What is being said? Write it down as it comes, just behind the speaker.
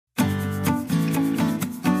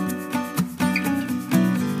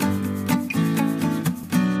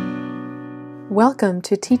Welcome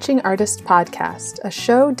to Teaching Artist Podcast, a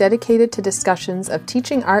show dedicated to discussions of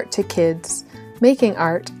teaching art to kids, making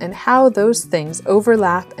art, and how those things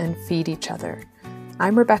overlap and feed each other.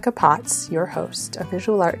 I'm Rebecca Potts, your host, a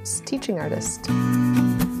visual arts teaching artist.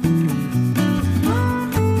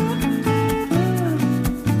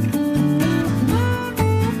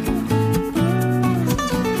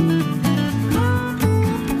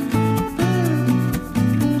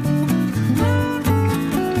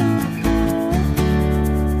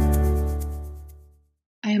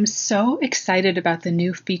 I'm so excited about the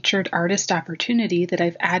new featured artist opportunity that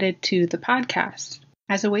I've added to the podcast.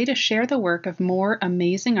 As a way to share the work of more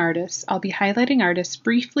amazing artists, I'll be highlighting artists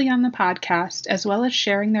briefly on the podcast, as well as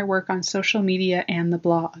sharing their work on social media and the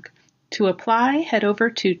blog. To apply, head over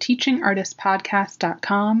to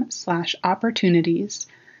teachingartistpodcast.com/opportunities.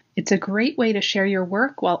 It's a great way to share your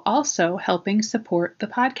work while also helping support the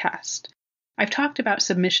podcast. I've talked about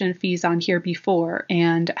submission fees on here before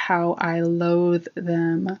and how I loathe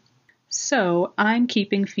them. So I'm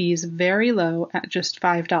keeping fees very low at just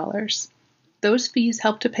 $5. Those fees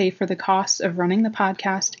help to pay for the costs of running the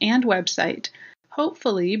podcast and website,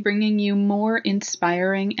 hopefully bringing you more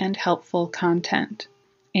inspiring and helpful content.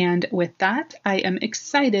 And with that, I am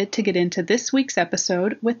excited to get into this week's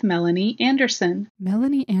episode with Melanie Anderson.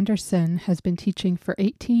 Melanie Anderson has been teaching for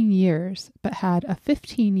 18 years, but had a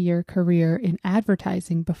 15-year career in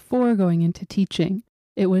advertising before going into teaching.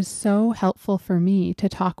 It was so helpful for me to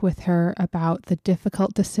talk with her about the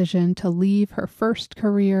difficult decision to leave her first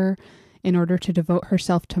career in order to devote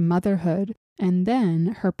herself to motherhood, and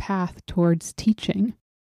then her path towards teaching.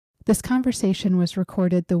 This conversation was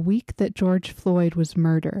recorded the week that George Floyd was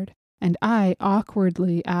murdered, and I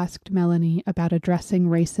awkwardly asked Melanie about addressing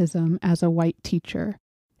racism as a white teacher.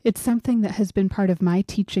 It's something that has been part of my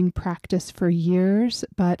teaching practice for years,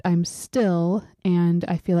 but I'm still, and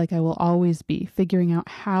I feel like I will always be, figuring out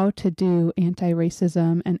how to do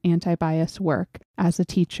anti-racism and anti-bias work as a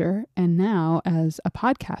teacher and now as a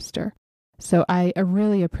podcaster. So I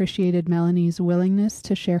really appreciated Melanie's willingness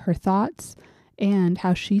to share her thoughts and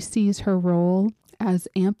how she sees her role as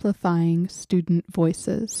amplifying student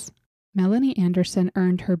voices. Melanie Anderson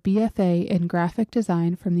earned her BFA in graphic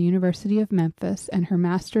design from the University of Memphis and her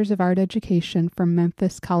Master's of Art Education from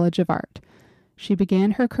Memphis College of Art. She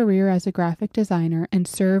began her career as a graphic designer and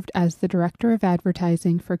served as the director of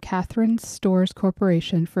advertising for Catherine's Stores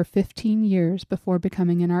Corporation for 15 years before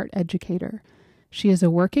becoming an art educator. She is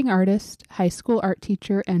a working artist, high school art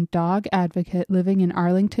teacher, and dog advocate living in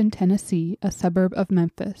Arlington, Tennessee, a suburb of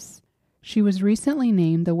Memphis. She was recently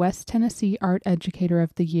named the West Tennessee Art Educator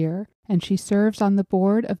of the Year, and she serves on the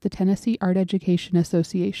board of the Tennessee Art Education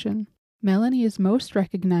Association. Melanie is most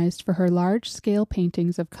recognized for her large-scale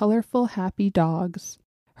paintings of colorful, happy dogs.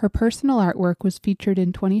 Her personal artwork was featured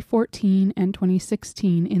in 2014 and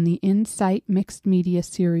 2016 in the Insight Mixed Media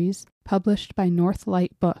series published by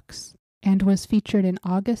Northlight Books, and was featured in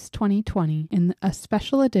August 2020 in a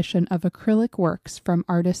special edition of acrylic works from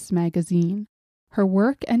Artists Magazine. Her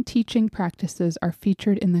work and teaching practices are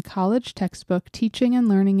featured in the college textbook Teaching and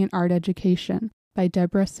Learning in Art Education by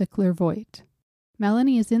Deborah Sickler-Voigt.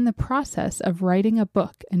 Melanie is in the process of writing a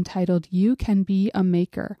book entitled You Can Be a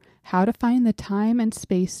Maker: How to Find the Time and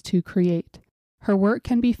Space to Create. Her work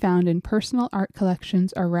can be found in personal art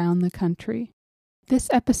collections around the country. This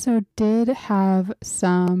episode did have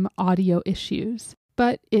some audio issues,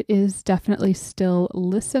 but it is definitely still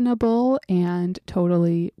listenable and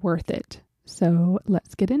totally worth it. So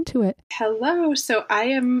let's get into it. Hello. So I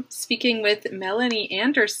am speaking with Melanie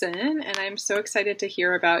Anderson, and I'm so excited to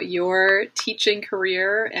hear about your teaching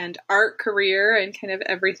career and art career and kind of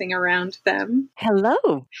everything around them.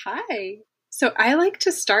 Hello. Hi. So I like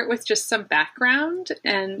to start with just some background,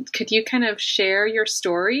 and could you kind of share your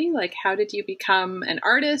story? Like, how did you become an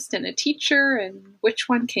artist and a teacher, and which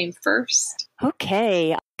one came first?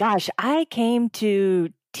 Okay. Gosh, I came to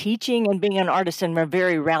teaching and being an artist in a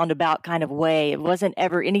very roundabout kind of way. It wasn't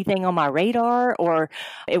ever anything on my radar, or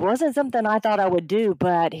it wasn't something I thought I would do,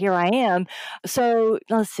 but here I am. So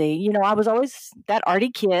let's see, I was always that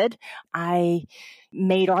arty kid. I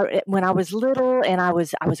made art when I was little, and I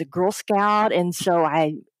was a Girl Scout, and so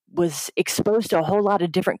I was exposed to a whole lot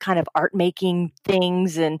of different kind of art making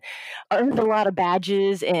things and earned a lot of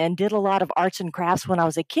badges and did a lot of arts and crafts when I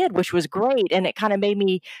was a kid, which was great. And it kind of made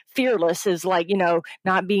me fearless, as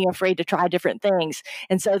not being afraid to try different things.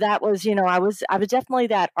 And so that was, I was definitely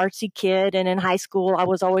that artsy kid. And in high school, I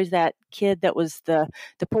was always that kid that was the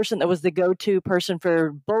person that was the go-to person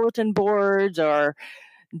for bulletin boards or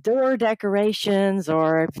door decorations,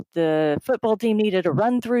 or if the football team needed a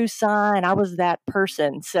run-through sign, I was that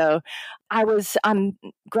person. So I'm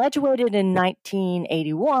graduated in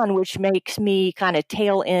 1981, which makes me kind of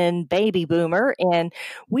tail end baby boomer. And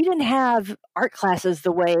we didn't have art classes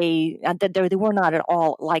the way that they were not at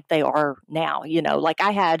all like they are now. Like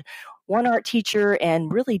I had one art teacher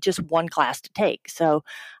and really just one class to take. So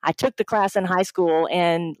I took the class in high school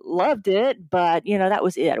and loved it, but that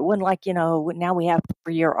was it. It wasn't like, now we have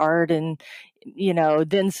 4-year art and,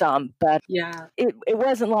 then some, but Yeah. it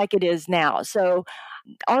wasn't like it is now. So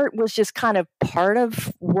art was just kind of part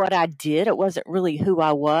of what I did. It wasn't really who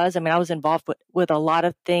I was. I mean, I was involved with a lot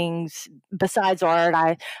of things besides art.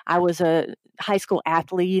 I was a high school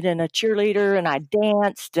athlete and a cheerleader, and I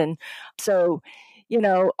danced. And so,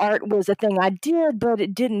 art was a thing I did, but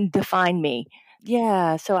it didn't define me.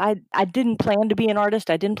 Yeah, so I didn't plan to be an artist.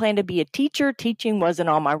 I didn't plan to be a teacher. Teaching wasn't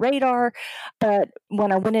on my radar. But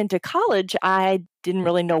when I went into college, I didn't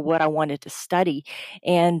really know what I wanted to study.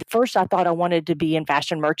 And first, I thought I wanted to be in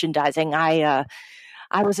fashion merchandising. I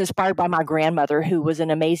was inspired by my grandmother, who was an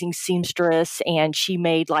amazing seamstress, and she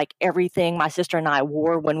made like everything my sister and I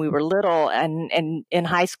wore when we were little and in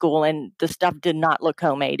high school. And the stuff did not look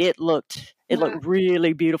homemade. It looked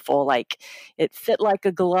really beautiful. Like it fit like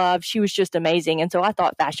a glove. She was just amazing. And so I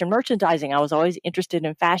thought fashion merchandising. I was always interested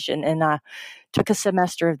in fashion, and I took a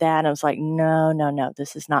semester of that. And I was like, no,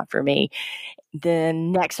 this is not for me.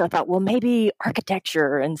 Then next I thought, well, maybe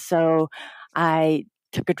architecture. And so I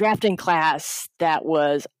took a drafting class that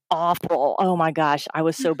was awful. Oh my gosh, I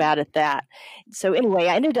was so bad at that. So anyway,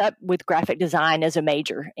 I ended up with graphic design as a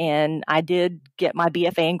major, and I did get my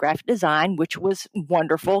BFA in graphic design, which was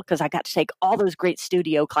wonderful because I got to take all those great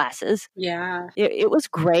studio classes. Yeah. It was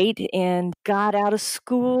great, and got out of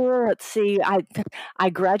school. Let's see, I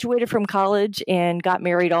graduated from college and got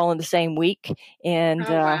married all in the same week. And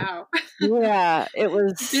wow. Yeah, it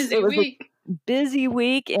was Week. Busy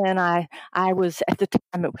week, and I was at the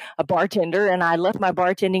time a bartender, and I left my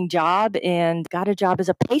bartending job and got a job as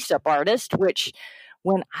a paste-up artist, which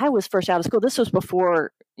when I was first out of school, this was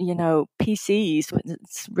before, PCs. It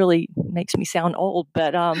really makes me sound old,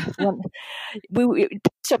 but when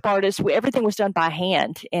paste-up artists, everything was done by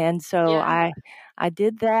hand. And so I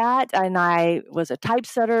did that, and I was a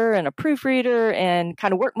typesetter and a proofreader and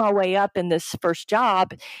kind of worked my way up in this first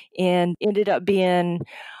job and ended up being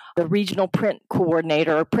the regional print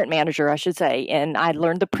coordinator or print manager, I should say. And I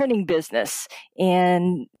learned the printing business.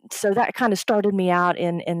 And so that kind of started me out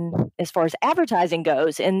in as far as advertising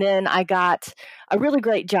goes. And then I got a really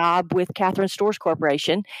great job with Catherine Stores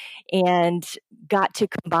Corporation and got to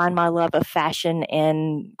combine my love of fashion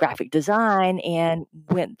and graphic design, and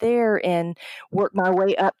went there and worked my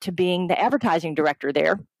way up to being the advertising director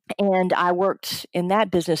there. And I worked in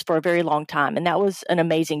that business for a very long time. And that was an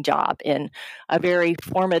amazing job and a very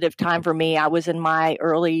formative time for me. I was in my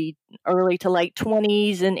early to late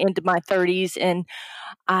 20s and into my 30s. And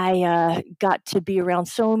I got to be around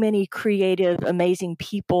so many creative, amazing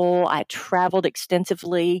people. I traveled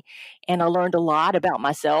extensively, and I learned a lot about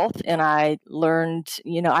myself. And I learned,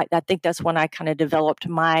 I think that's when I kind of developed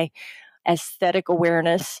my aesthetic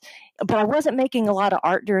awareness. But I wasn't making a lot of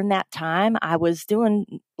art during that time. I was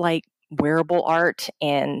doing like wearable art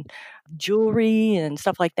and jewelry and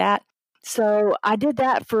stuff like that. So I did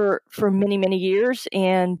that for many, many years.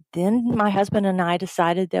 And then my husband and I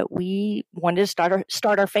decided that we wanted to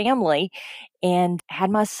start our family, and had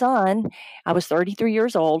my son. I was 33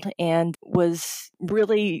 years old and was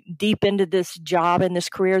really deep into this job and this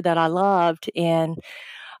career that I loved. And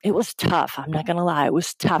it was tough. I'm not going to lie. It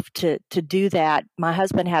was tough to do that. My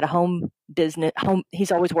husband had a home business.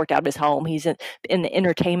 He's always worked out of his home. He's in the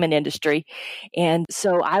entertainment industry. And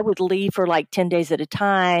so I would leave for like 10 days at a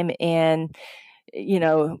time. And,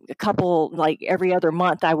 a couple, like every other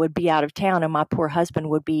month, I would be out of town, and my poor husband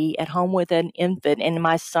would be at home with an infant. And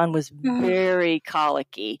my son was very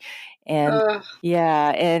colicky. And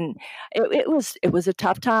and it was a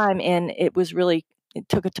tough time. And it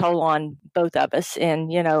took a toll on both of us.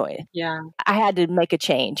 And, I had to make a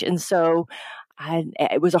change. And so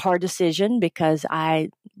it was a hard decision because I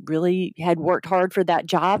really had worked hard for that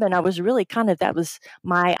job. And I was really that was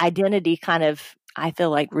my identity I feel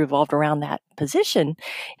like revolved around that position.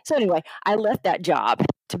 So anyway, I left that job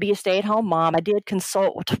to be a stay-at-home mom. I did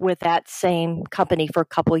consult with that same company for a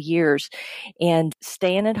couple of years, and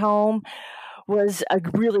staying at home was a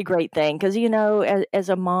really great thing because, as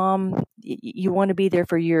a mom, you want to be there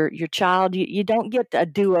for your child. You don't get a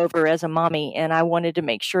do-over as a mommy. And I wanted to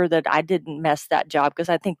make sure that I didn't mess that job because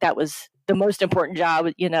I think that was the most important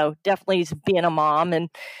job, definitely is being a mom. And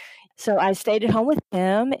So I stayed at home with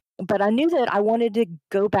him, but I knew that I wanted to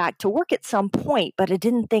go back to work at some point, but I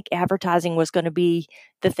didn't think advertising was going to be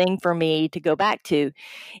the thing for me to go back to.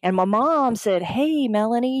 And my mom said, "Hey,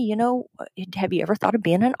 Melanie, have you ever thought of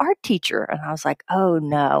being an art teacher?" And I was like, "Oh,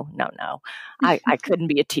 no. I couldn't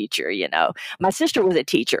be a teacher, My sister was a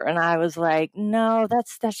teacher, and I was like, "No,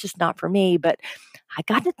 that's just not for me." But I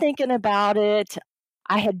got to thinking about it.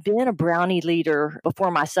 I had been a brownie leader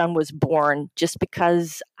before my son was born just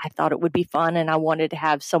because I thought it would be fun and I wanted to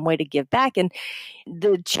have some way to give back. And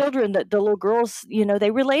the children, the little girls,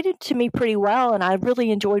 they related to me pretty well and I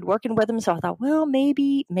really enjoyed working with them. So I thought, well,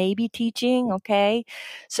 maybe teaching. Okay.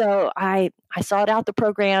 So I sought out the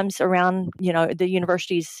programs around, the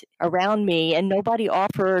universities around me, and nobody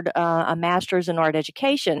offered a master's in art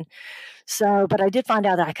education. So, but I did find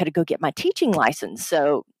out that I could go get my teaching license.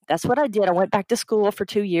 So that's what I did. I went back to school for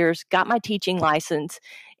 2 years, got my teaching license,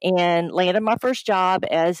 and landed my first job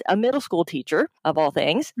as a middle school teacher, of all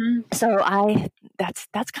things. So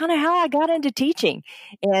that's kind of how I got into teaching.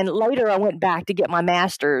 And later I went back to get my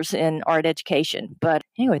master's in art education. But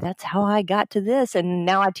anyway, that's how I got to this. And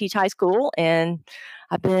now I teach high school, and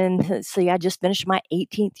I just finished my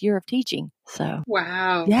 18th year of teaching. So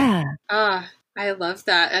wow. Yeah. I love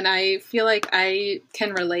that. And I feel like I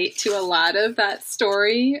can relate to a lot of that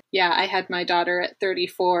story. Yeah, I had my daughter at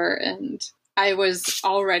 34 and I was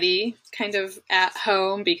already kind of at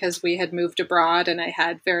home because we had moved abroad and I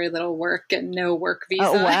had very little work and no work visa.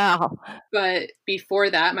 Oh, wow. But before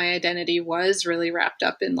that, my identity was really wrapped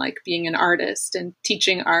up in like being an artist and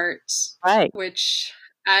teaching art, right, which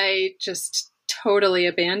I just totally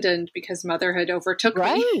abandoned because motherhood overtook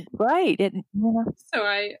me. Right. So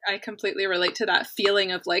I completely relate to that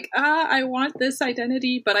feeling of like, I want this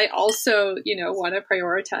identity, but I also, want to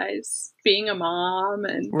prioritize being a mom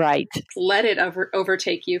and let it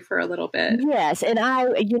overtake you for a little bit. Yes. And I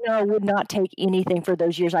would not take anything for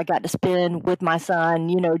those years I got to spend with my son,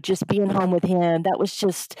 just being home with him. That was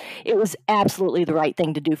it was absolutely the right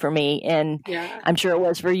thing to do for me. And I'm sure it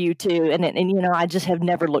was for you too. And I just have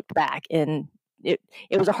never looked back. And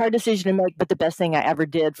it was a hard decision to make, but the best thing I ever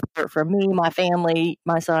did for me, my family,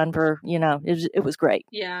 my son, it was great.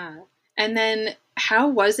 Yeah. And then how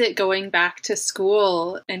was it going back to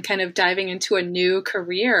school and kind of diving into a new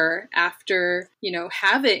career after,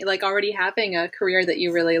 already having a career that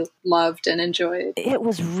you really loved and enjoyed? It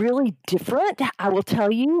was really different, I will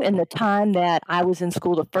tell you, in the time that I was in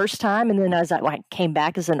school the first time. And then as I came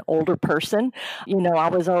back as an older person, I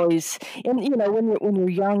was always, and when you're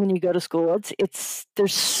young and you go to school,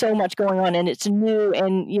 there's so much going on and it's new.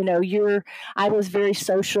 And, I was very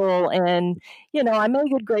social and, I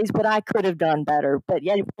made good grades, but I could have done better. But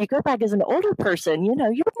yeah, when you go back as an older person, you're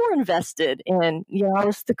more invested. And, I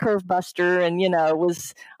was the curve buster and,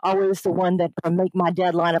 was always the one that make my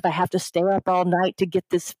deadline if I have to stay up all night to get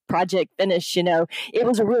this project finished. It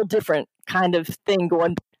was a real different kind of thing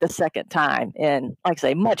going back the second time. And like I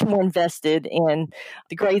say, much more invested, and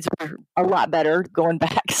the grades were a lot better going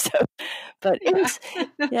back. So, but it was,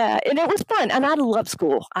 and it was fun. And I love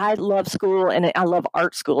school. I love school, and I love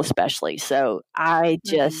art school especially. So I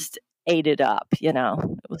just ate it up, it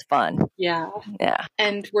was fun. Yeah. Yeah.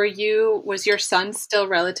 And was your son still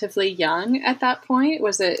relatively young at that point?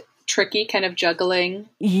 Was it tricky kind of juggling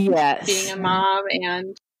being a mom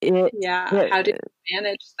and how did you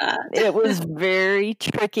manage that? It was very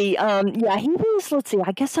tricky. He was, let's see,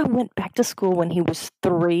 I guess I went back to school when he was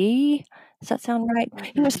 3. Does that sound right?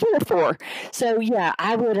 He was 3 or 4. So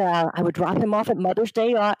I would drop him off at Mother's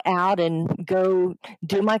Day out and go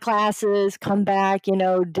do my classes, come back,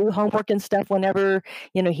 do homework and stuff whenever,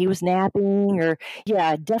 he was napping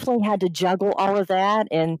definitely had to juggle all of that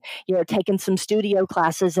and, taking some studio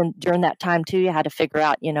classes. And during that time too, you had to figure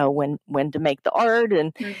out, when to make the art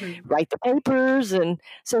and write the papers. And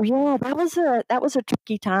so, that was a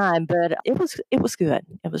tricky time, but it was good.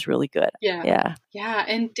 It was really good. Yeah.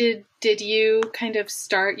 And did you kind of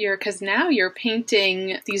start because now you're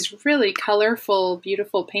painting these really colorful,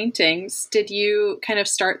 beautiful paintings. Did you kind of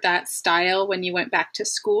start that style when you went back to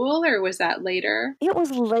school, or was that later? It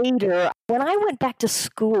was later. When I went back to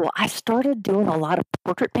school, I started doing a lot of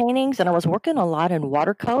portrait paintings, and I was working a lot in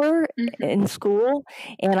watercolor in school.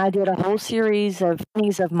 And I did a whole series of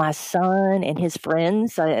paintings of my son and his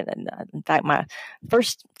friends. In fact, my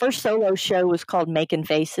first solo show was called Making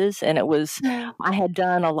Faces, and it was I had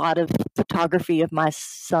done a lot of photography of my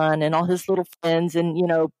son and all his little friends. And,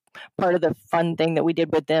 part of the fun thing that we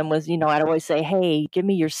did with them was, I'd always say, hey, give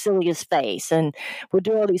me your silliest face and we'll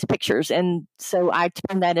do all these pictures. And so I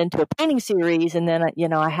turned that into a painting series. And then,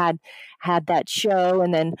 I had that show,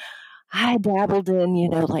 and then I dabbled in,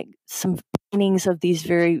 like some paintings of these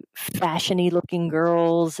very fashiony looking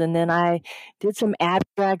girls. And then I did some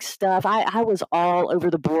abstract stuff. I was all over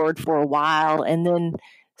the board for a while. And then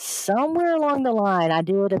somewhere along the line, I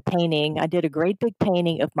did a painting. I did a great big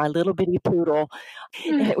painting of my little bitty poodle.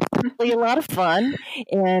 And it was really a lot of fun.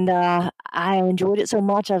 And I enjoyed it so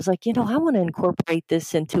much. I was like, I want to incorporate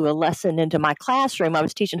this into a lesson into my classroom. I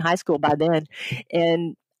was teaching high school by then.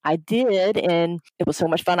 And I did, and it was so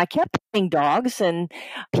much fun. I kept painting dogs, and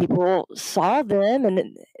people saw them,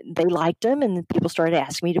 and they liked them, and people started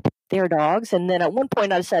asking me to paint their dogs. And then at one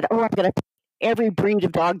point, I said, "Oh, I'm going to paint every breed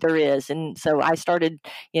of dog there is." And so I started,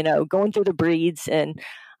 going through the breeds, and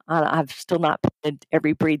I've still not painted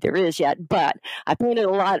every breed there is yet, but I painted a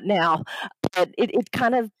lot now. But it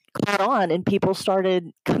kind of caught on, and people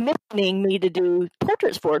started commissioning me to do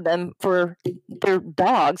portraits for them for their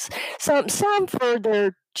dogs. Some for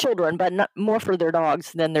their children, but not more for their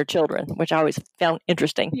dogs than their children, which I always found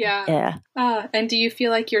interesting. Yeah. And do you feel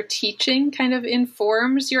like your teaching kind of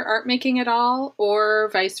informs your art making at all, or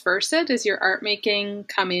vice versa? Does your art making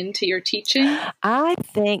come into your teaching? I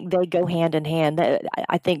think they go hand in hand.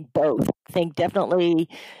 I think both. I think definitely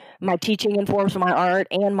my teaching informs my art,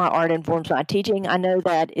 and my art informs my teaching. I know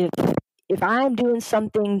that if I'm doing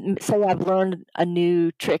something, say I've learned a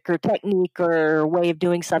new trick or technique or way of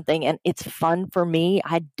doing something, and it's fun for me,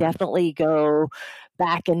 I definitely go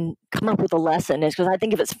back and come up with a lesson. It's because I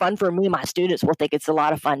think if it's fun for me, my students will think it's a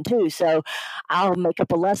lot of fun too. So I'll make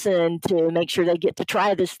up a lesson to make sure they get to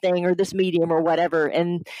try this thing or this medium or whatever.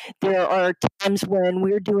 And there are times when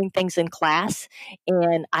we're doing things in class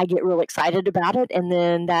and I get real excited about it. And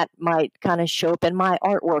then that might kind of show up in my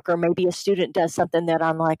artwork, or maybe a student does something that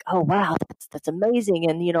I'm like, oh, wow, that's amazing.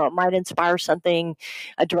 And, it might inspire something,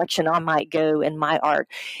 a direction I might go in my art.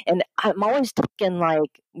 And I'm always taking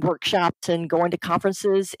like workshops and going to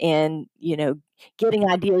conferences and, getting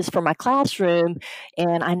ideas for my classroom.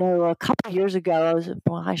 And I know a couple of years ago,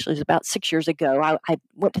 actually it was about 6 years ago, I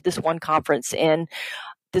went to this one conference, and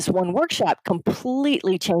this one workshop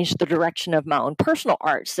completely changed the direction of my own personal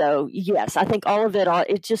art. So yes, I think all of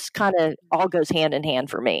it just kind of all goes hand in hand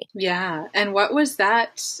for me. Yeah. And what was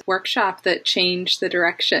that workshop that changed the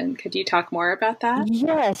direction? Could you talk more about that?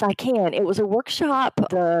 Yes, I can. It was a workshop.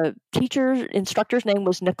 The instructor's name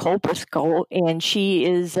was Nicole Briscoe, and she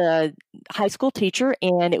is a high school teacher,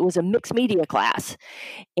 and it was a mixed media class.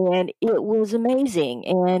 And it was amazing.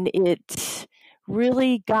 And it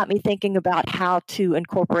really got me thinking about how to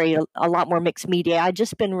incorporate a lot more mixed media. I'd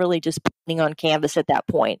just been really just painting on canvas at that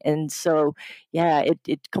point. And so, yeah,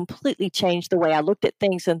 it completely changed the way I looked at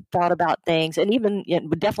things and thought about things, and even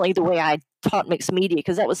definitely the way I taught mixed media,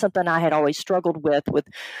 because that was something I had always struggled with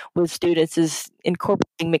students, is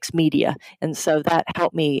incorporating mixed media. And so that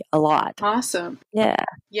helped me a lot. Awesome. Yeah.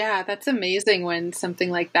 Yeah, that's amazing when something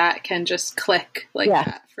like that can just click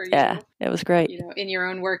that for you. Yeah, it was great. In your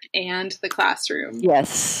own work and the classroom.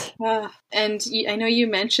 Yes. And I know you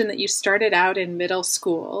mentioned that you started out in middle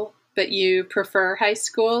school, but you prefer high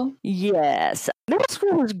school? Yes. Middle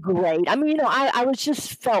school was great. I mean, I was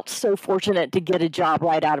just felt so fortunate to get a job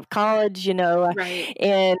right out of college, Right.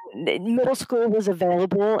 And middle school was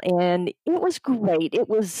available, and it was great.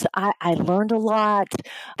 I learned a lot.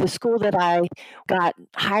 The school that I got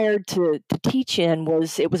hired to teach in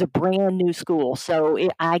was a brand new school. So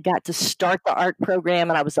I got to start the art program,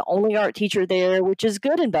 and I was the only art teacher there, which is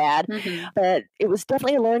good and bad, but it was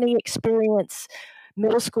definitely a learning experience.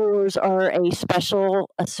 Middle schoolers are a special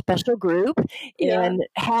group, and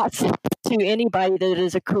hats to anybody that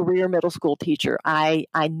is a career middle school teacher. I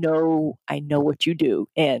know what you do,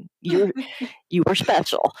 and you are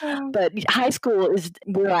special. But high school is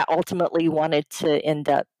where I ultimately wanted to end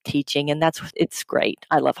up teaching, and it's great.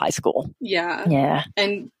 I love high school. Yeah. Yeah.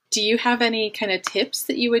 And do you have any kind of tips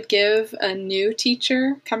that you would give a new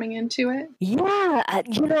teacher coming into it? Yeah,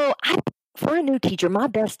 for a new teacher, my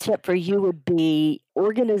best tip for you would be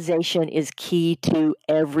organization is key to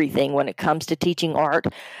everything when it comes to teaching art.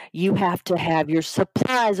 You have to have your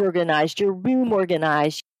supplies organized, your room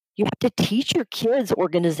organized. You have to teach your kids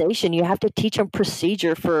organization. You have to teach them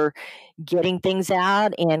procedure for getting things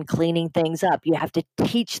out and cleaning things up. You have to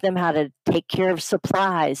teach them how to take care of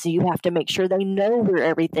supplies. You have to make sure they know where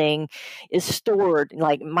everything is stored.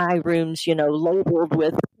 Like my room's, labeled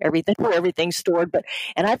with everything, where everything's stored.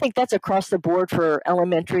 And I think that's across the board for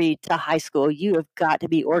elementary to high school. You have got to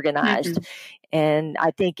be organized. And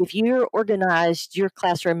I think if you're organized, your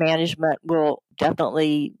classroom management will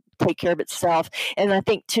definitely take care of itself. And I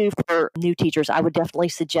think too, for new teachers, I would definitely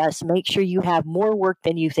suggest make sure you have more work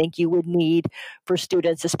than you think you would need for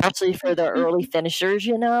students, especially for the early finishers,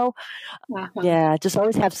 Yeah, just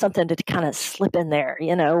always have something to kind of slip in there,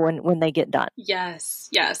 when they get done. Yes,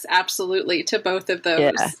 absolutely. To both of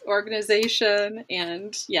those, organization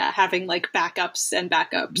and having like backups and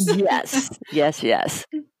backups. Yes.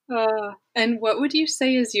 And what would you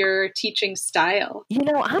say is your teaching style?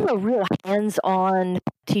 I'm a real hands-on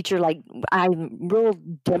teacher. Like, I'm real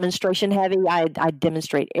demonstration heavy. I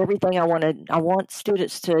demonstrate everything. I want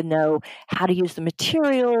students to know how to use the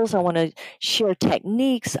materials. I want to share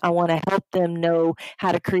techniques. I want to help them know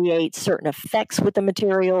how to create certain effects with the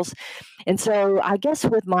materials. And so I guess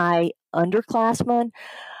with my underclassmen,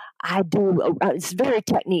 I do, it's very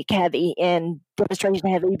technique heavy and demonstration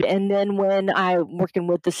heavy. And then when I'm working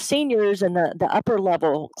with the seniors and the upper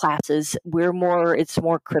level classes, it's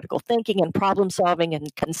more critical thinking and problem solving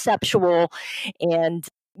and conceptual and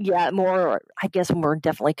more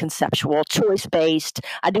definitely conceptual, choice based.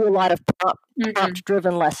 I do a lot of prompt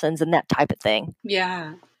driven lessons and that type of thing.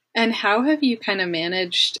 Yeah. And how have you kind of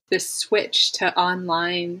managed the switch to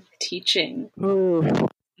online teaching? Ooh.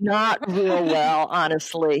 Not real well,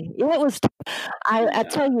 honestly. It was, I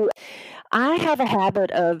tell you, I have a habit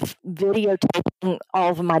of videotaping all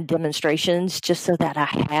of my demonstrations just so that I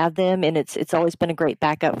have them. And it's always been a great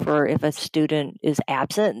backup for if a student is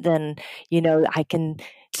absent, then, I can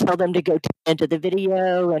tell them to go into the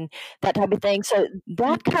video and that type of thing. So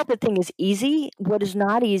that type of thing is easy. What is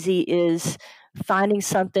not easy is finding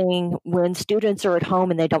something when students are at home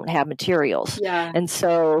and they don't have materials. Yeah. And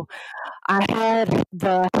so I had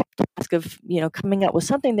the task of, coming up with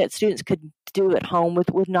something that students could do at home with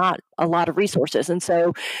not a lot of resources. And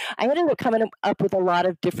so I ended up coming up with a lot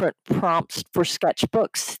of different prompts for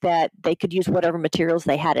sketchbooks that they could use whatever materials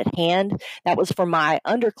they had at hand. That was for my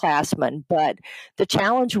underclassmen. But the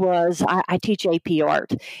challenge was I teach AP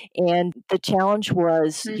art. And the challenge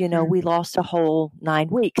was, we lost a whole 9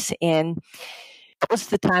 weeks. And that was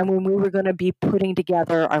the time when we were going to be putting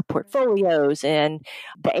together our portfolios, and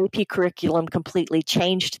the AP curriculum completely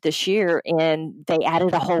changed this year, and they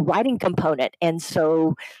added a whole writing component. And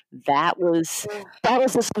so that was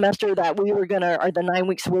the semester that we were going to, or the 9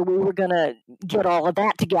 weeks where we were going to get all of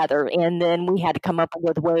that together. And then we had to come up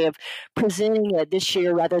with a way of presenting it this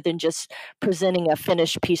year rather than just presenting a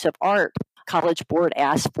finished piece of art. College Board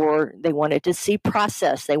they wanted to see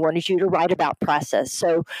process. They wanted you to write about process.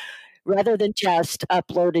 So rather than just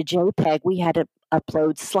upload a JPEG, we had to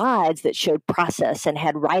upload slides that showed process and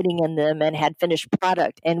had writing in them and had finished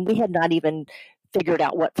product. And we had not even figured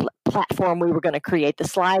out what platform we were going to create the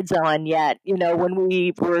slides on yet, when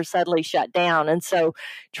we were suddenly shut down. And so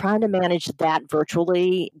trying to manage that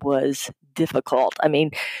virtually was difficult. I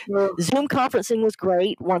mean, Zoom conferencing was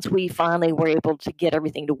great once we finally were able to get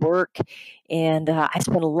everything to work. And I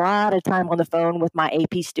spent a lot of time on the phone with my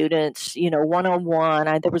AP students,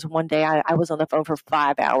 one-on-one. There was one day I was on the phone for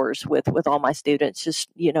 5 hours with all my students, just,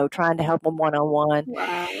 trying to help them one-on-one.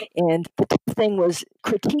 Wow. And the thing was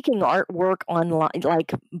critiquing artwork online,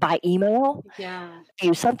 like by email. Yeah.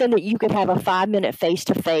 Something that you could have a 5-minute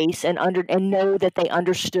face-to-face and know that they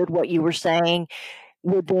understood what you were saying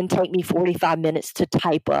would then take me 45 minutes to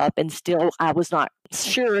type up, and still I was not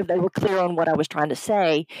sure they were clear on what I was trying to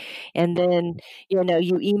say. And then,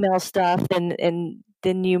 you email stuff and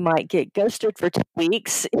then you might get ghosted for 2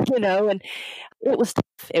 weeks, and it was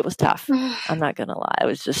tough. It was tough. I'm not going to lie.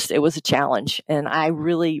 It was a challenge. And I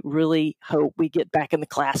really, really hope we get back in the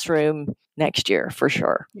classroom next year for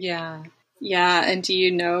sure. Yeah. Yeah. And do you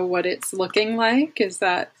know what it's looking like? Is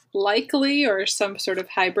that likely or some sort of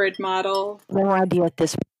hybrid model? No idea at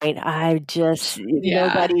this point.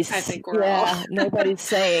 Nobody's, I think we're all. Nobody's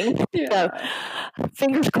saying. So,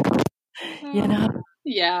 fingers crossed,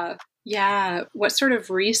 Yeah. Yeah. What sort of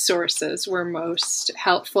resources were most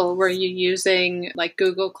helpful? Were you using like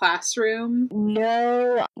Google Classroom?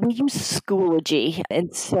 No, we use Schoology.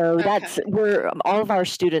 And so that's where all of our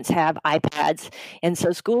students have iPads. And so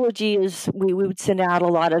Schoology we would send out a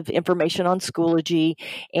lot of information on Schoology.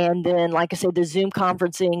 And then, like I said, the Zoom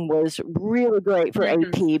conferencing was really great for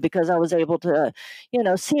AP because I was able to,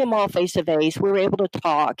 see them all face to face. We were able to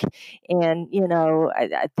talk. And,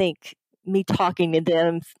 I think me talking to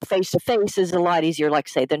them face to face is a lot easier, like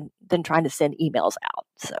I say, than trying to send emails out.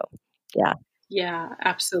 So, yeah. Yeah,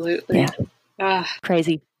 absolutely. Yeah.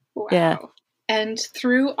 Crazy. Wow. Yeah. And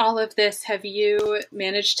through all of this, have you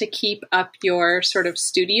managed to keep up your sort of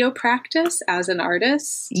studio practice as an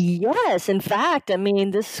artist? Yes. In fact,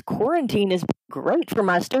 this quarantine is great for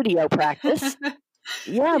my studio practice.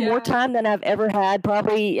 Yeah, more time than I've ever had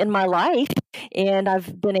probably in my life. And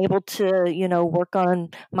I've been able to, work on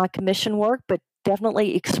my commission work, but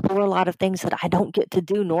definitely explore a lot of things that I don't get to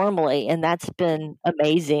do normally. And that's been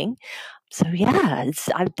amazing. So yeah,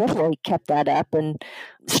 I've definitely kept that up and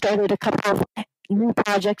started a couple of new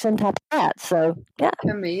projects on top of that. So yeah.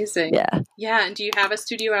 Amazing. Yeah. Yeah. And do you have a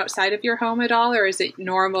studio outside of your home at all, or is it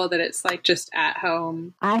normal that it's like just at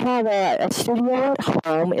home? I have a studio at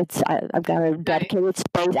home. I've got a dedicated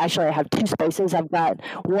space. Actually, I have two spaces. I've got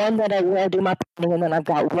one where I do my painting, and then I've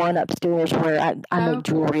got one upstairs where I make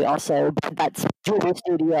jewelry also. But that's jewelry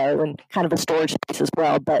studio and kind of a storage space as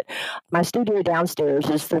well. But my studio downstairs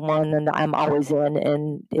is the one that I'm always in,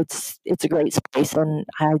 and it's a great space, and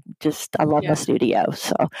I love my studio.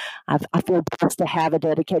 So I feel blessed to have a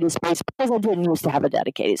dedicated space because I didn't used to have a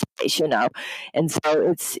dedicated space, and so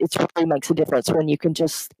it really makes a difference when you can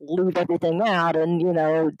just leave everything out and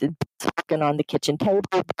working on the kitchen table.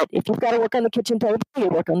 But if you've got to work on the kitchen table, you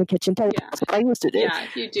work on the kitchen table. Yeah. That's what I used to do. Yeah,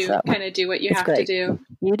 you do kind of do what you have to do.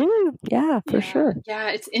 You do, yeah, for sure. Yeah,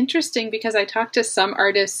 it's interesting because I talked to some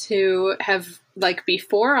artists who have, like,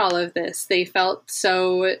 before all of this, they felt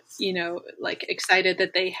so, excited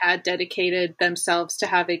that they had dedicated themselves to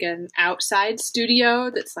having an outside studio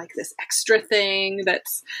that's like this extra thing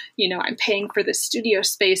that's, I'm paying for the studio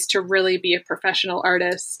space to really be a professional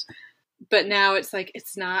artist. But now it's like,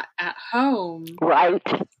 it's not at home. Right.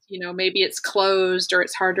 Maybe it's closed or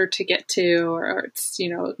it's harder to get to or it's,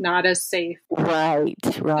 not as safe. Right.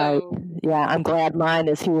 So, yeah, I'm glad mine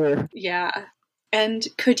is here. Yeah. And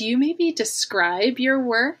could you maybe describe your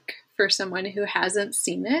work for someone who hasn't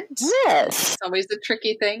seen it? Yes. It's always a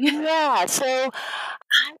tricky thing. Yeah. So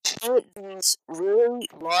I paint these really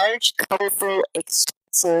large, colorful,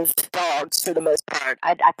 expensive dogs for the most part.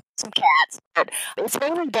 I put some cats, but it's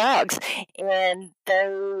mainly dogs. And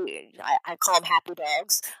I call them happy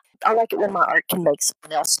dogs. I like it when my art can make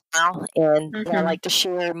someone else smile, and I like to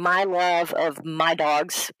share my love of my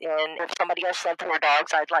dogs. And if somebody else loved their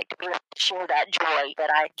dogs, I'd like to be able to share that joy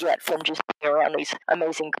that I get from just being around these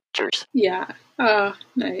amazing creatures. Yeah. Oh,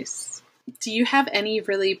 nice. Do you have any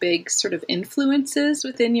really big sort of influences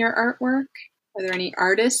within your artwork? Are there any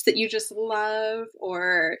artists that you just love,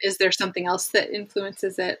 or is there something else that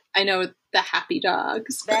influences it? I know the happy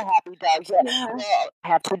dogs. The happy dogs, yeah. Well, I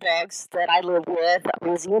have two dogs that I live with,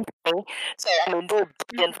 Lizzie and Penny. So, they're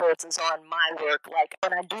big influences on my work. Like,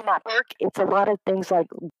 when I do my work, it's a lot of things like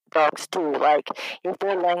dogs do. Like, if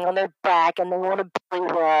they're laying on their back and they want to belly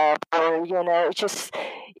rub, or, it's just,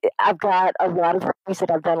 I've got a lot of things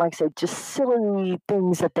that I've done, like I said, just silly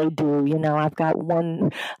things that they do. I've got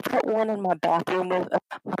one in my bathroom with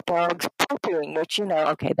my dog's pooping, which,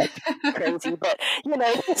 okay, that's crazy, but,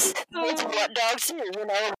 it's what dogs do,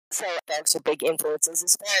 So dogs are big influences.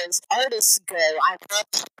 As far as artists go, I love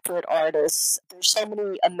portrait artists. There's so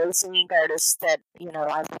many amazing artists that, I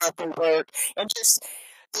love their work. And just,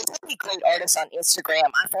 there's so many great artists on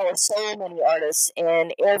Instagram. I follow so many artists,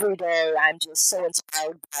 and every day I'm just so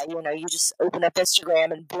inspired by, you just open up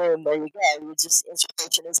Instagram and boom, there you go.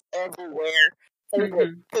 Inspiration is everywhere.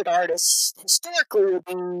 Favorite good artists historically would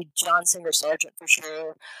be John Singer Sargent for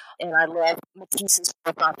sure, and I love Matisse is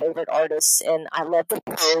one of my favorite artists, and I love the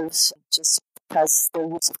pros just because their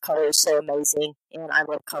use of color is so amazing, and I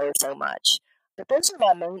love color so much. But those are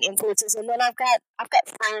my main influences, and then I've got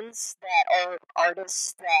friends that are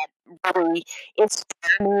artists that really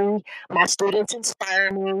inspire me. My students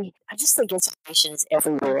inspire me. I just think inspiration is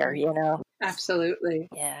everywhere, Absolutely.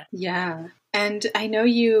 Yeah. Yeah. And I know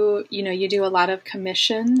you do a lot of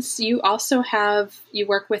commissions. You also you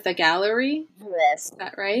work with a gallery. Yes. Is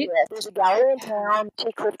that right? Yes. There's a gallery in town,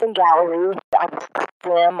 T. Clifton Gallery. I work with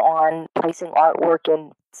them on placing artwork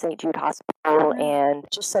in St. Jude Hospital and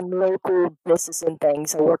just some local businesses and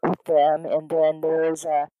things. I work with them. And then there's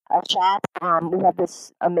a shop. We have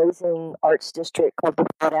this amazing arts district called the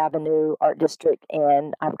Broad Avenue Art District,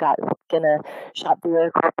 and I've got in a shop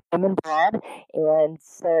there called Raymond Broad. And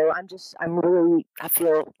so I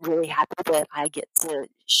feel really happy that I get to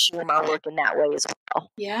share my work in that way as well.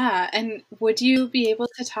 Yeah. And would you be able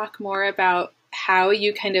to talk more about how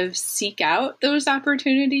you kind of seek out those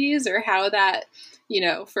opportunities, or how that,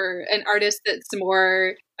 for an artist that's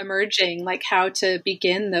more emerging, like how to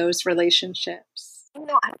begin those relationships?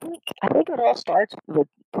 I think it all starts with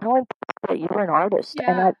telling people that you're an artist.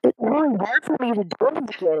 Yeah. And it's really hard for me to do in the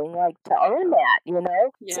beginning, like to own that,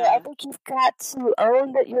 So I think you've got to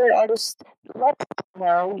own that you're an artist. Let people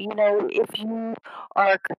know, if you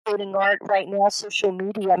are creating art right now, social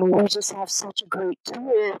media, I mean, we just have such a great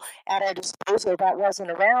tool at our disposal that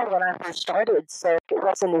wasn't around when I first started. So it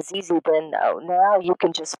wasn't as easy then. Now you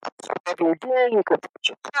can just post whatever you're doing, you can put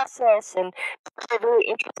your process, and people are very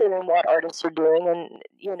interested in what artists are doing. And,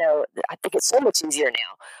 I think it's so much easier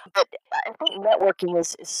now. But I think networking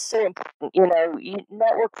is so important. You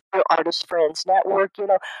network with your artist friends, network,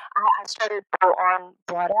 I started on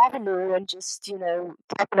Broad Avenue and just, talking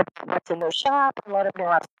about what's in their shop and let them know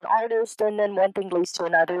I'm an artist. And then one thing leads to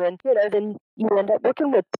another. And, then you end up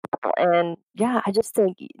working with people. And yeah, I just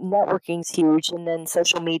think networking's huge. And then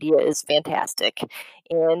social media is fantastic.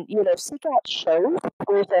 And, seek out shows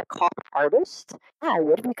where they're called artists. Yeah,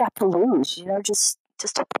 what have you got to lose?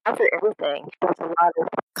 Just apply for everything. There's a lot of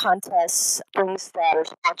contests, things that are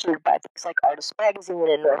sponsored by things like Artist Magazine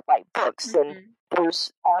and North Light Books, and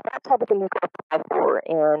there's all that type of thing you can apply for.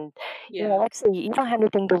 And, like I say, you don't have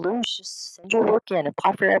anything to lose. Just send your work in,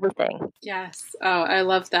 apply for everything. Yes. Oh, I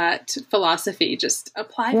love that philosophy. Just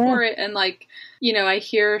apply for it. And I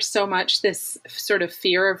hear so much this sort of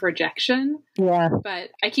fear of rejection. Yeah. But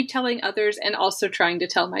I keep telling others and also trying to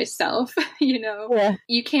tell myself,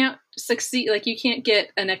 you can't succeed. You can't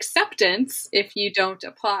get an acceptance if you don't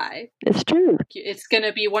apply. It's true. It's going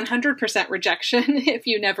to be 100% rejection if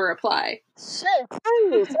you never apply. So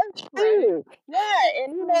true. So true. Yeah.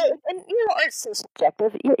 And art's so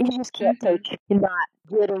subjective. You just can't take not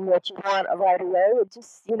getting what you want right away. It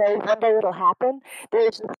just, one day it'll happen.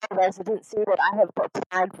 There's a residency that I have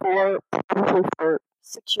applied for probably for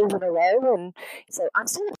 6 years in a row, and so I'm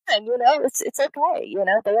still fine, it's okay,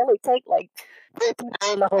 they only take 3 people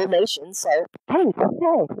in the whole nation, so hey,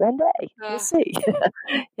 one day, we'll see,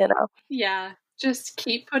 Yeah, just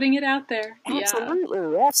keep putting it out there.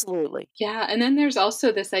 Absolutely. Yeah, and then there's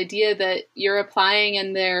also this idea that you're applying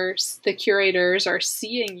and the curators are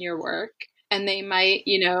seeing your work, and they might,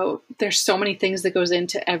 there's so many things that goes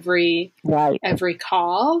into every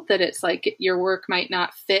call that it's your work might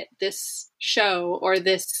not fit this show or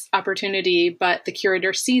this opportunity, but the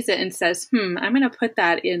curator sees it and says, I'm going to put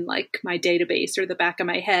that in my database or the back of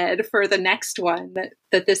my head for the next one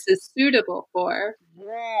that this is suitable for.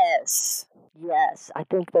 Yes. I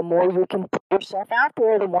think the more you can put yourself out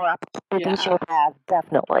there, the more opportunities you'll have,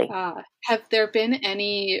 definitely. Have there been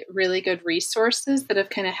any really good resources that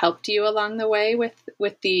have kind of helped you along the way with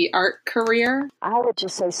the art career? I would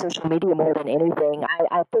just say social media more than anything.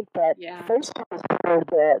 I think that Facebook is where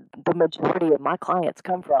the majority of my clients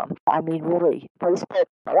come from. I mean, really, Facebook.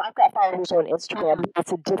 I've got followers on Instagram.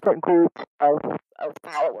 It's a different group of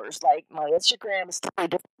followers. My Instagram is totally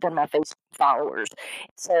different than my Facebook followers.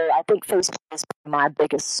 So I think Facebook is my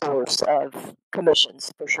biggest source of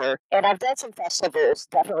commissions for sure. And I've done some festivals,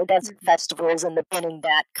 definitely done some festivals in the beginning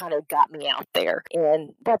that kind of got me out there.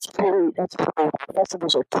 And that's really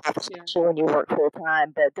festivals are tough, especially when you work full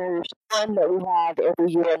time. But there's one that we have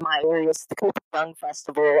every year in my area. It's the Cooper Young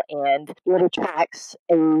Festival, and it attracts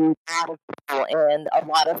a lot of people and a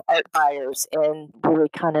lot of art buyers, and really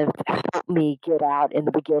kind of helped me get out in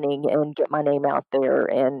the beginning and get my name out there,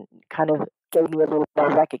 and kind of gave me a little more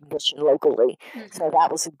recognition locally. So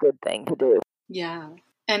that was a good thing to do. Yeah.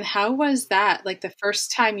 And how was that, the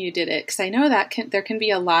first time you did it? Because I know that there can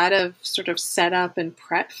be a lot of sort of setup and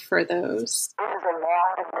prep for those. It was a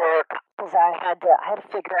lot of work because I had to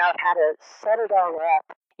figure out how to set it all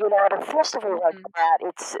up. At a festival like that,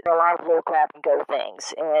 it's a lot of low grab and go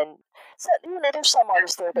things. And so, there's some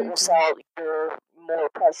artists there that will sell your more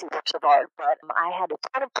pricey works of art, but I had a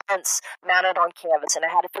ton of prints mounted on canvas, and I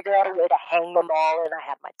had to figure out a way to hang them all, and I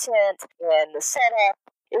had my tent and the setup.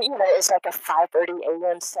 It's like a 5:30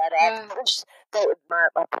 a.m. setup. There's my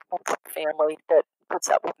family that puts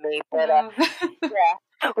up with me, but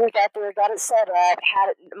we got there, got it set up.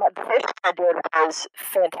 The first time I did was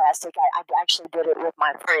fantastic. I actually did it with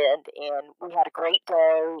my friend, and we had a great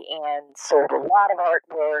day and sold a lot of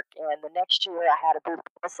artwork. And the next year, I had a booth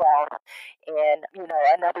myself, and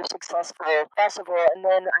another successful festival. And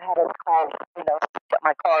then I had a call, get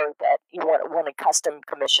my card that you wanted custom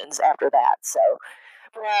commissions after that. So.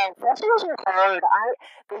 Well, festivals are hard.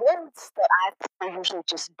 The ones that I usually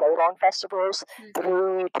just go on festivals,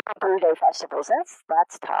 3-day festivals,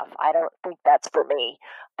 that's tough. I don't think that's for me.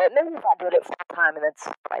 But maybe if I did it full time and that's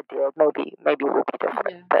what I did, maybe it would be different.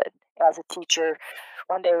 Yeah. But as a teacher,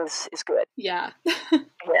 one day is good. Yeah.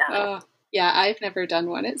 Yeah. Yeah, I've never done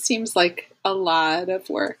one. It seems like a lot of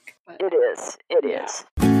work. But it is. It is.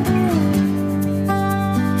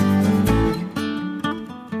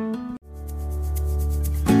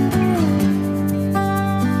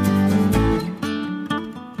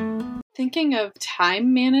 Speaking of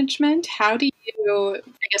time management, how do you,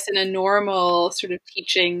 I guess in a normal sort of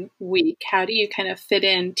teaching week, how do you kind of fit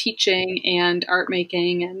in teaching and art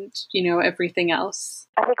making and, everything else?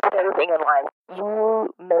 I think with everything in life, you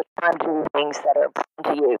make time to do things that are important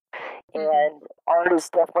to you. And art is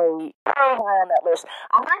definitely very high on that list.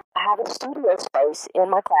 I have a studio space in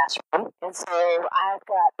my classroom, and so I've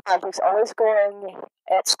got projects always going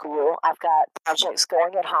at school. I've got projects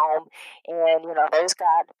going at home, and those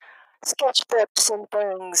got sketchbooks and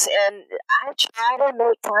things. And I try to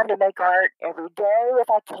make time to make art every day if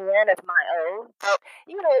I can of my own.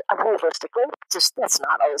 But realistically, that's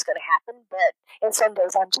not always going to happen. And some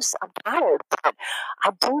days I'm tired, but I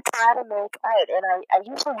do try to make art, and I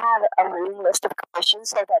usually have a reading list of commissions,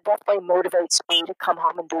 so that definitely motivates me to come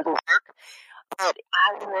home and do the work. But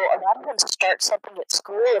a lot of them start something at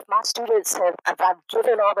school. If my students if I've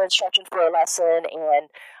given all the instruction for a lesson and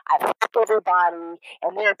I've helped everybody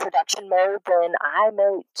and they're in production mode, then I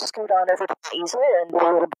may scoot on over to the easel and do a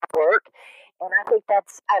little bit of work. And I think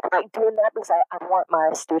I like doing that because I want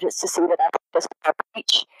my students to see that I just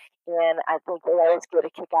preach. And I think they always get a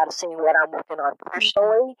kick out of seeing what I'm working on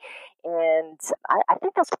personally. And I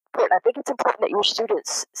think that's important. I think it's important that your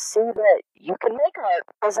students see that you can make art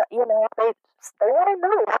because, they want to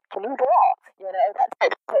know, can you draw? That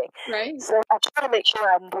type of thing. Right. So I try to make sure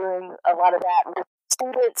I'm doing a lot of that with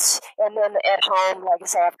students. And then at home, like I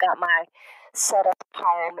say, I've got my set up at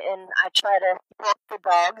home, and I try to walk the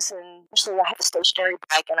dogs, and usually I have a stationary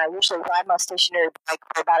bike, and I usually ride my stationary bike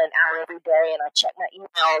for about an hour every day, and I check my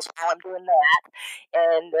emails while I'm doing that,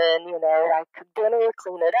 and then, I cook dinner,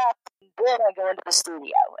 clean it up, and then I go into the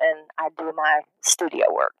studio, and I do my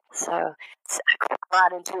studio work. So I cook a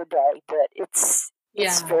lot into a day, but it's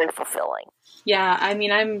very fulfilling. Yeah, I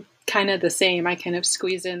mean, I'm kind of the same. I kind of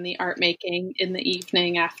squeeze in the art making in the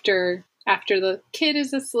evening after the kid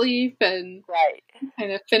is asleep and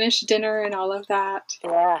kind of finish dinner and all of that.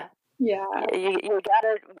 Yeah. Yeah. You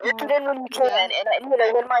gotta work it in when you can. And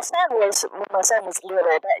when my son was little,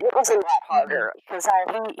 it was a lot harder because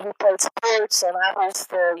he played sports and I was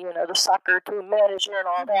the soccer team manager and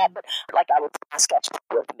all that. But I would take a sketchbook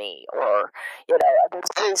with me, or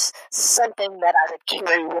there's something that I would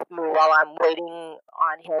carry with me while I'm waiting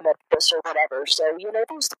on him at this or whatever. So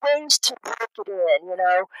there's ways to work it in.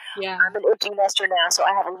 Yeah. I'm an empty nester now, so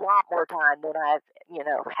I have a lot more time than I've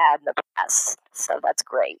had in the past. So that's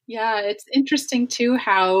great. Yeah, it's interesting too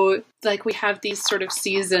how we have these sort of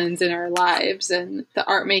seasons in our lives, and the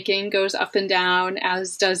art making goes up and down,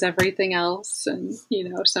 as does everything else. And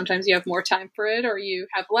sometimes you have more time for it, or you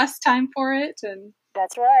have less time for it, and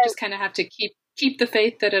that's right. Just kind of have to keep the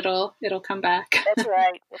faith that it'll come back. That's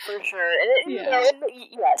right, for sure. And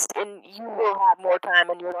yes, and you will have more time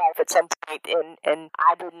in your life at some point. And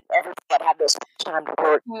I didn't ever think I'd have this much time to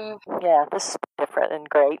work. Yeah, this is different and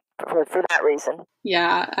great for that reason.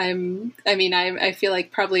 Yeah, I feel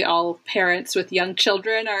like probably all parents with young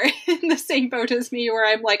children are in the same boat as me, where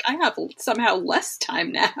I'm like, I have somehow less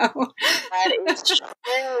time now. That is true.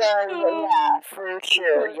 Yeah, for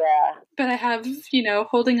sure. Yeah. But I have,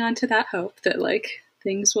 holding on to that hope that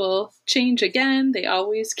things will change again. They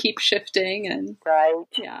always keep shifting, and right.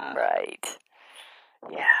 Yeah. Right.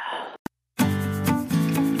 Yeah.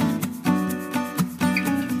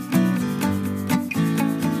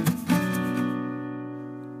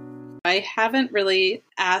 I haven't really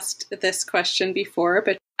asked this question before,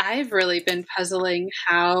 but I've really been puzzling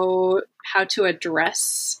how to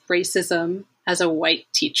address racism as a white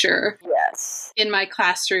teacher. Yes. In my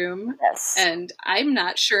classroom. Yes. And I'm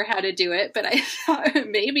not sure how to do it, but I thought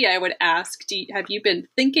maybe I would ask, have you been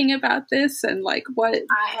thinking about this? And what?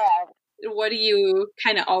 I have. What do you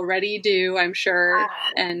kind of already do, I'm sure,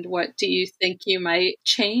 and what do you think you might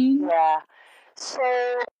change? Yeah. So,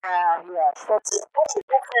 yes, that's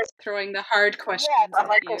throwing the hard questions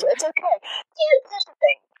at you. It's okay. Here's the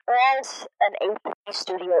thing. As an AP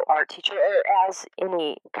studio art teacher, or as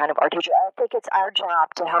any kind of art teacher, I think it's our job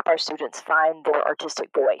to help our students find their artistic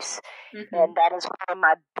voice. Mm-hmm. And that is one of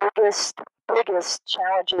my biggest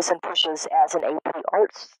challenges and pushes as an AP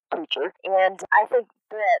arts teacher. And I think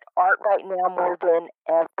that art right now, more than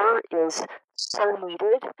ever, is so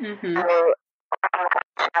needed for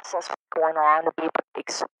process going on, to be able to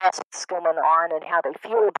express what's going on and how they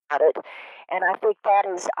feel about it. And I think that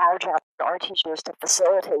is our job, our teachers, to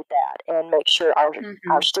facilitate that and make sure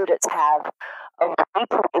our students have a way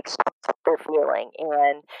to express what they're feeling.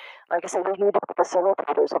 And like I said, we need to be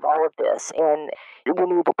facilitators of all of this, and we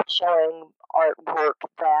need to be showing artwork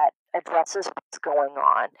that addresses what's going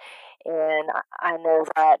on. And I know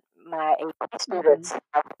that my AP students,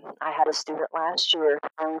 I had a student last year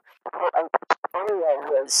who her portfolio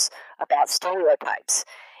was about stereotypes.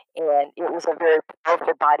 And it was a very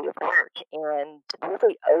powerful body of work and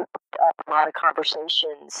really opened up a lot of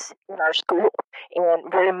conversations in our school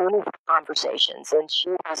and very meaningful conversations. And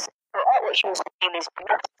her art, what she was doing is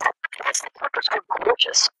beautiful. The pictures were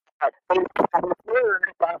gorgeous. But they had a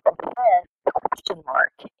word about the head, the question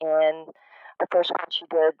mark. And the first one she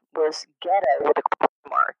did was ghetto with a question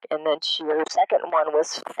mark. And then her second one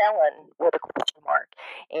was felon with a question mark.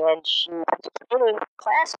 And she was painting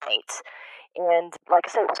classmates. And like I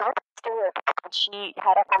said, it was all stereotypes. And she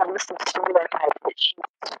had a whole list of stereotypes that she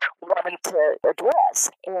was wanting to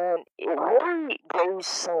address. And it really gave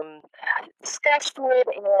some disgust to it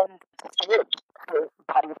and her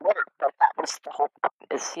body of work. But that was the whole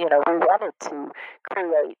point, is, we wanted to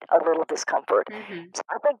create a little discomfort. Mm-hmm. So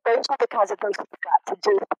I think those are the kinds of things we've got to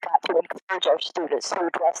do. We've got to encourage our students to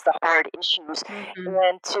address the hard issues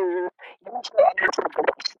and to use their energy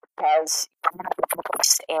because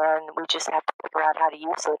and we just have to figure out how to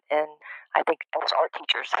use it. And I think as art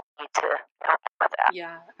teachers need to help with that.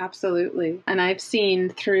 Yeah, absolutely. And I've seen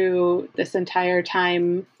through this entire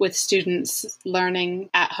time with students learning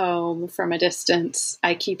at home from a distance,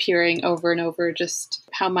 I keep hearing over and over just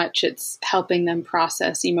how much it's helping them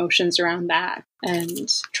process emotions around that and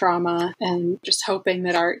trauma, and just hoping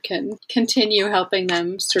that art can continue helping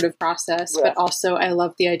them sort of process. Yeah. But also I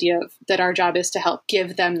love the idea of that our job is to help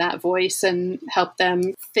give them that voice and help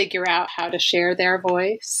them figure out how to share their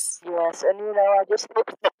voice. Yes, and I just think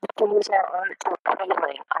that we can use our art for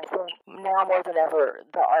healing. I think now more than ever,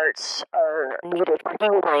 the arts are needed for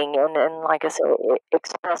healing and like I said,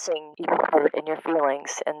 expressing your hurt and your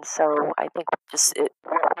feelings. And so I think what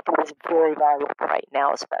we do is very valuable right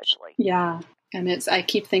now, especially. Yeah. And I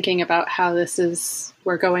keep thinking about how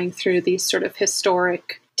we're going through these sort of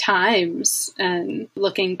historic times and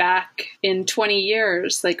looking back in 20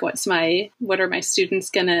 years, like what are my students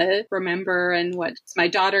going to remember and what's my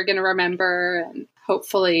daughter going to remember? And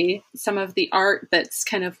hopefully some of the art that's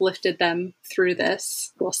kind of lifted them through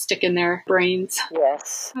this will stick in their brains.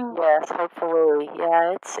 Yes, hopefully.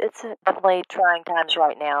 Yeah, it's definitely trying times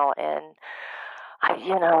right now. And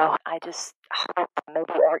I just hope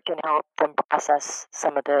maybe art can help them process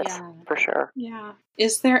some of this for sure. Yeah.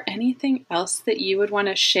 Is there anything else that you would want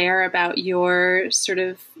to share about your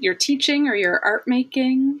teaching or your art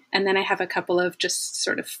making? And then I have a couple of just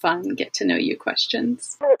sort of fun get to know you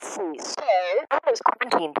questions. Let's see. So, in this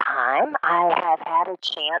quarantine time, I have had a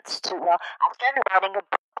chance to, I started writing a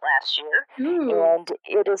book last year. Ooh. And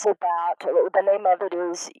it is about, the name of it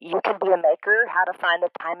is You Can Be a Maker, How to Find the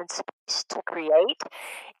Time and Space to Create.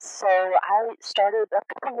 So I started a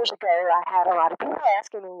couple years ago. I had a lot of people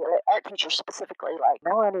asking me, art teachers specifically, like,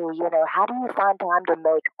 Melanie, how do you find time to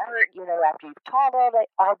make art, after you've taught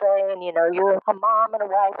all day and, you're a mom and a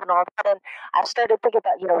wife and all that. And I started thinking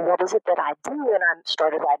about, what is it that I do? And I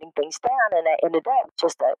started writing things down, and I ended up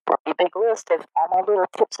just a pretty big list of all my little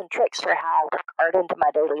tips and tricks for how I work art into my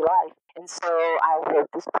daily life. And so I wrote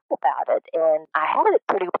this book about it, and I had it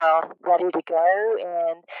pretty well ready to go.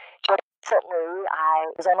 And recently,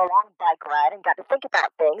 I was on a long bike ride and got to think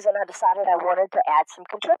about things, and I decided I wanted to add some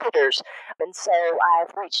contributors. And so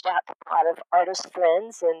I've reached out to a lot of artist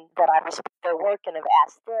friends and that I respect their work and have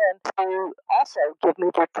asked them to also give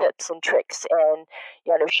me their tips and tricks and,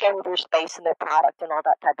 show their space and their product and all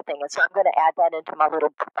that type of thing. And so I'm going to add that into my little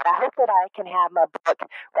book. But I hope that I can have my book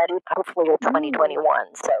ready hopefully in 2021.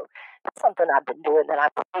 So that's something I've been doing that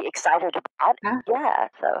I'm pretty excited about. Yeah,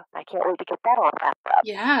 so I can't wait to get that all wrapped up.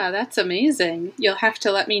 Yeah, that's amazing. You'll have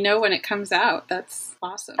to let me know when it comes out. That's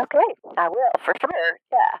awesome. Okay, I will, for sure.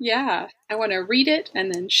 Yeah. Yeah, I want to read it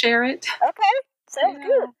and then share it. Okay, sounds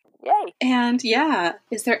good. Yay. And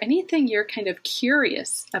is there anything you're kind of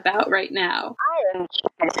curious about right now? I am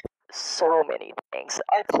curious so many things.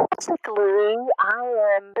 Artistically,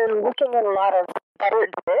 I am been looking at a lot of better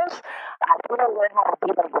doors. I want to learn how to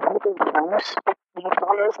be really loose with these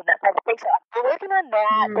doors and that type of thing. So I've been working on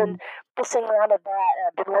that and pissing around at that.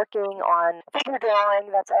 I've been working on figure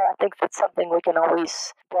drawing. I think that's something we can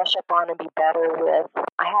always brush up on and be better with.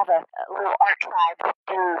 I have a little art tribe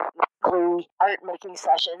who do weekly art making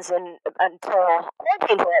sessions, and until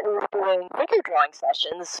quarantine hit, we were doing figure drawing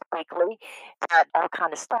sessions weekly. That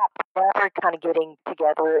kind of stopped. Now we're kind of getting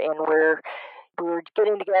together, and we're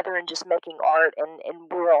getting together and just making art, and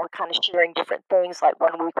we're all kind of sharing different things. Like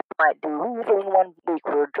 1 week we might do weaving, 1 week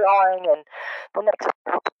we're drawing, and the next week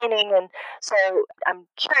we're painting. And so I'm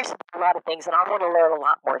curious about a lot of things, and I want to learn a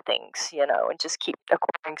lot more things, and just keep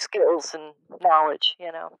acquiring skills and knowledge,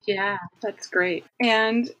 Yeah, that's great.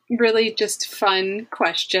 And really just fun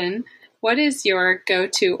question. What is your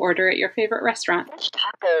go-to order at your favorite restaurant? Fish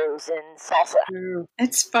tacos and salsa.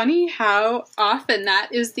 It's funny how often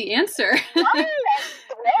that is the answer. Right?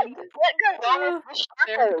 What goes wrong with fish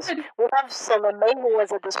tacos? We have some amazing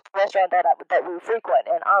ones at this restaurant that we frequent,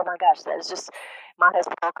 and oh my gosh, that is just, my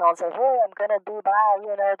husband will call and say, hey, I'm going to be by,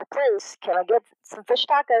 the place. Can I get some fish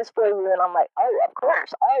tacos for you? And I'm like, oh, of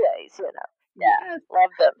course, always, Yeah,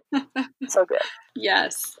 love them. So good.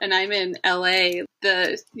 Yes, and I'm in LA,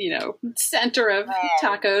 the, center of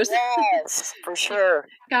tacos. Yes, for sure.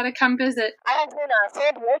 Gotta come visit. I was in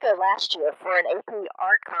San Diego last year for an AP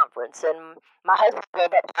art conference, and my husband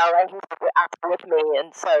went up to LA. He was out with me,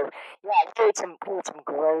 and so we had some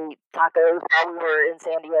great tacos while we were in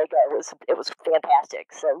San Diego. It was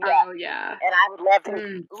fantastic. So Oh yeah. And I would love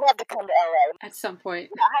to come to LA at some point.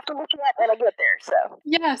 I'll have to look it up when I get there. So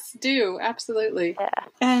yes, do absolutely. Yeah.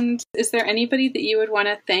 And is there anybody that you would want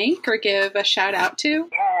to thank or give a shout out to?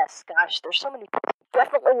 Yes, gosh, there's so many people.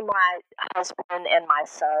 Definitely my husband and my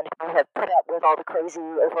son who have put up with all the crazy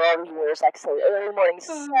over all the years, like I say, early morning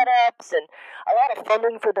setups and a lot of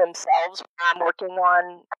funding for themselves when I'm working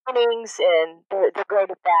on earnings, and they're great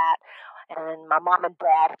at that. And my mom and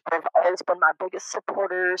dad have always been my biggest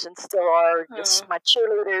supporters and still are just my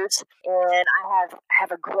cheerleaders. And I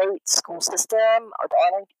have a great school system, the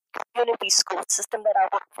Arlington Community School System that I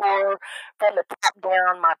work for, from the top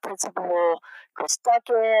down. My principal, Chris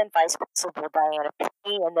Duncan, vice principal, Diana P.,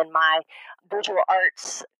 and then my visual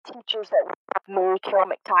arts teachers that work with me, Carol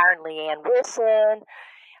McTire and Leanne Wilson.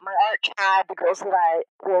 My art tribe, the girls that I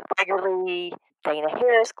work regularly, Dana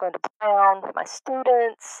Harris, Glenda Brown, my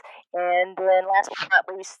students, and then last but not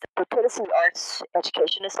least, the Tennessee Arts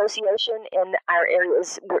Education Association in our area.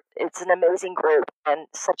 It's an amazing group and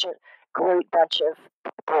such a great bunch of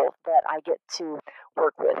people that I get to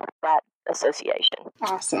work with, that association.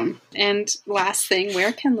 Awesome. And last thing,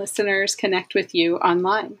 where can listeners connect with you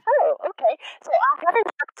online? Oh, okay. So I have a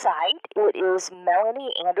website. It is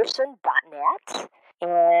melanieanderson.net.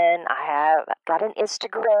 And I have got an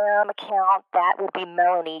Instagram account. That would be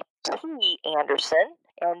Melanie T. Anderson.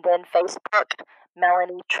 And then Facebook,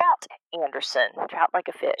 Melanie Trout Anderson. Trout like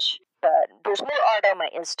a fish. But there's more art on my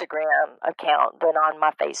Instagram account than on my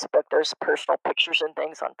Facebook. There's personal pictures and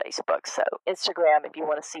things on Facebook. So Instagram if you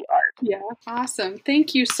want to see art. Yeah, awesome.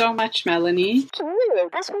 Thank you so much, Melanie. Thank you.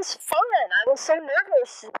 This was fun. I was so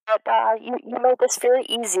nervous, but you made this very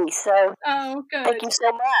easy. So good. Thank you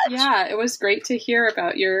so much. Yeah, it was great to hear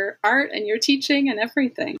about your art and your teaching and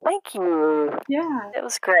everything. Thank you. Yeah. It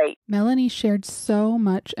was great. Melanie shared so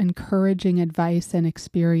much encouraging advice and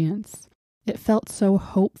experience. It felt so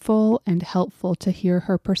hopeful and helpful to hear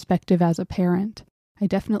her perspective as a parent. I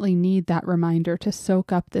definitely need that reminder to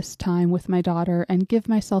soak up this time with my daughter and give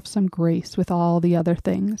myself some grace with all the other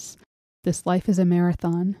things. This life is a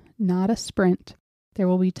marathon, not a sprint. There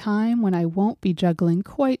will be time when I won't be juggling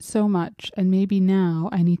quite so much, and maybe now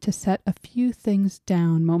I need to set a few things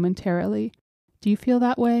down momentarily. Do you feel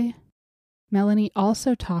that way? Melanie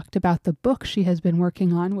also talked about the book she has been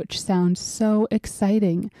working on, which sounds so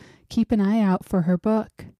exciting. Keep an eye out for her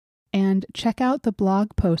book. And check out the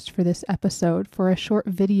blog post for this episode for a short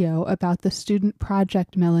video about the student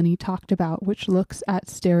project Melanie talked about, which looks at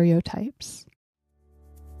stereotypes.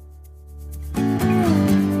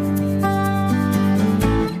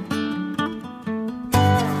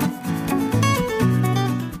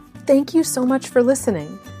 Thank you so much for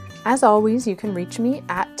listening. As always, you can reach me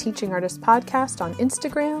at Teaching Artist Podcast on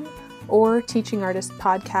Instagram or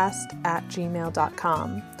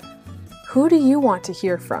teachingartistpodcast@gmail.com. Who do you want to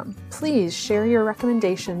hear from? Please share your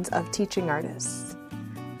recommendations of teaching artists.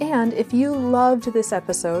 And if you loved this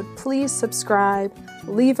episode, please subscribe,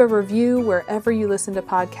 leave a review wherever you listen to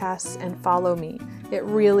podcasts, and follow me. It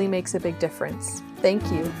really makes a big difference. Thank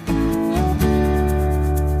you.